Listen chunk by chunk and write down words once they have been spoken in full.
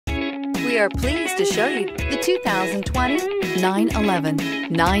We are pleased to show you the 2020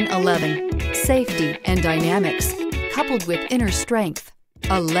 911. 911. Safety and dynamics, coupled with inner strength,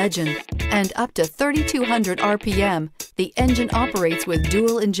 a legend, and up to 3,200 RPM, the engine operates with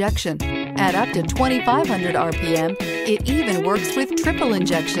dual injection. At up to 2,500 RPM, it even works with triple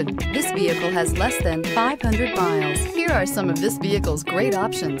injection. This vehicle has less than 500 miles. Here are some of this vehicle's great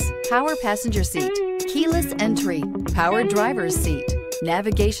options: power passenger seat, keyless entry, power driver's seat,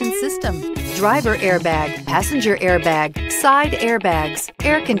 navigation system, driver airbag, passenger airbag, side airbags,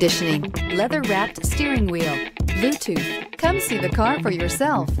 air conditioning, leather-wrapped steering wheel, Bluetooth. Come see the car for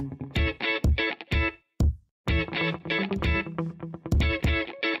yourself.